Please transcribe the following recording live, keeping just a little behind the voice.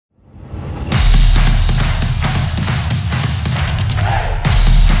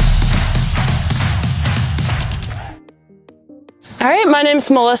My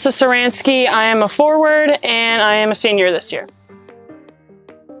name's Melissa Saransky. I am a forward and I am a senior this year.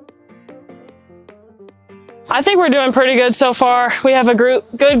 I think we're doing pretty good so far. We have a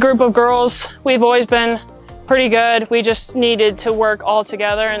good group of girls. We've always been pretty good. We just needed to work all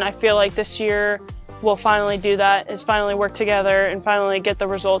together, and I feel like this year we'll finally do that, is finally work together and finally get the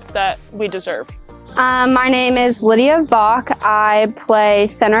results that we deserve. My name is Lydia Bach. I play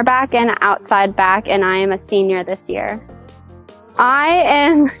center back and outside back, and I am a senior this year. I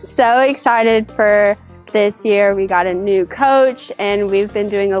am so excited for this year. We got a new coach and we've been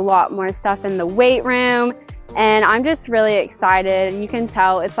doing a lot more stuff in the weight room, and I'm just really excited. You can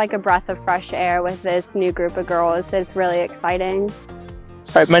tell it's like a breath of fresh air with this new group of girls. It's really exciting.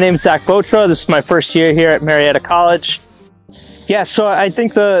 All right, my name is Zach Botra. This is my first year here at Marietta College. Yeah, so I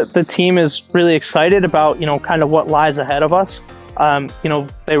think the team is really excited about, kind of what lies ahead of us.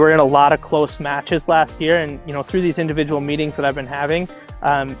 They were in a lot of close matches last year, and, through these individual meetings that I've been having,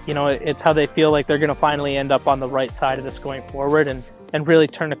 it's how they feel like they're going to finally end up on the right side of this going forward and really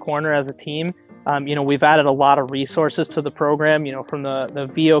turn a corner as a team. We've added a lot of resources to the program, from the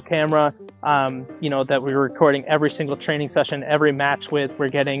VO camera, that we're recording every single training session, every match with. We're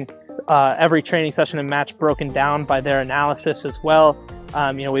getting every training session and match broken down by their analysis as well.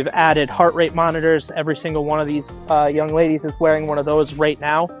 We've added heart rate monitors. Every single one of these young ladies is wearing one of those right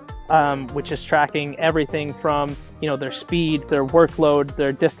now, which is tracking everything from, their speed, their workload,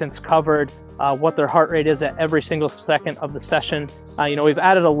 their distance covered, what their heart rate is at every single second of the session. We've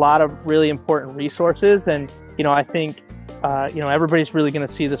added a lot of really important resources, and, I think, everybody's really going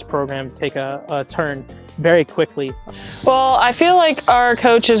to see this program take a turn very quickly. Well, I feel like our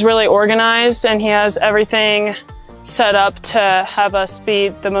coach is really organized and he has everything set up to have us be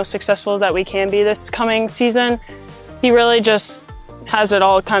the most successful that we can be this coming season. He really just has it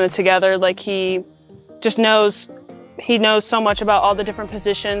all kind of together. Like he knows so much about all the different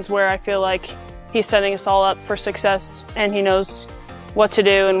positions, where I feel like he's setting us all up for success, and he knows what to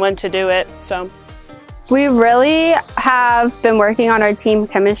do and when to do it. So we really have been working on our team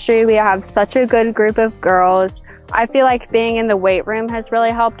chemistry. We have such a good group of girls. I feel like being in the weight room has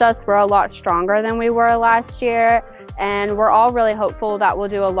really helped us. We're a lot stronger than we were last year, and we're all really hopeful that we'll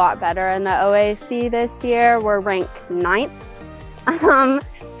do a lot better in the OAC this year. We're ranked 9th.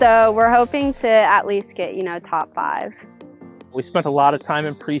 So we're hoping to at least get, top 5. We spent a lot of time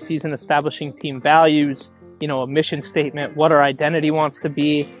in preseason establishing team values, a mission statement, what our identity wants to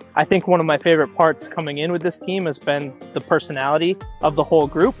be. I think one of my favorite parts coming in with this team has been the personality of the whole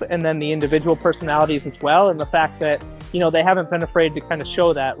group, and then the individual personalities as well, and the fact that, they haven't been afraid to kind of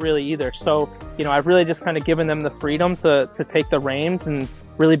show that really either. So, I've really just kind of given them the freedom to take the reins and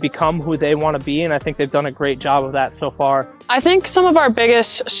really become who they want to be, and I think they've done a great job of that so far. I think some of our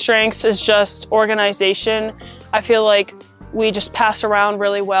biggest strengths is just organization. I feel like we just pass around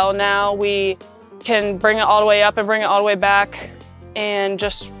really well now. We can bring it all the way up and bring it all the way back and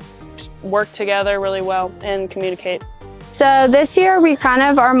just work together really well and communicate. So this year we kind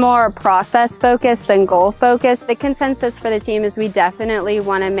of are more process focused than goal focused. The consensus for the team is we definitely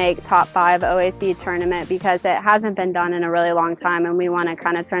want to make top 5 OAC tournament, because it hasn't been done in a really long time, and we want to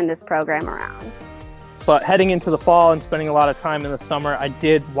kind of turn this program around. But heading into the fall and spending a lot of time in the summer, I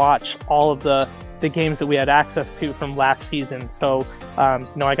did watch all of the games that we had access to from last season. So,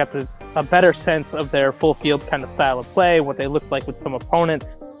 I got a better sense of their full field kind of style of play, what they looked like with some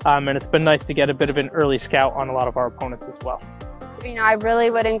opponents. And it's been nice to get a bit of an early scout on a lot of our opponents as well. I really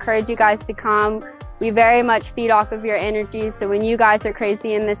would encourage you guys to come. We very much feed off of your energy. So when you guys are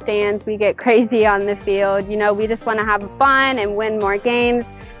crazy in the stands, we get crazy on the field. We just want to have fun and win more games.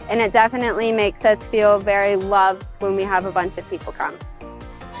 And it definitely makes us feel very loved when we have a bunch of people come.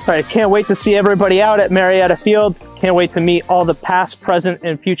 All right, can't wait to see everybody out at Marietta Field. Can't wait to meet all the past, present,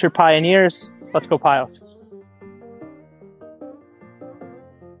 and future Pioneers. Let's go Pios.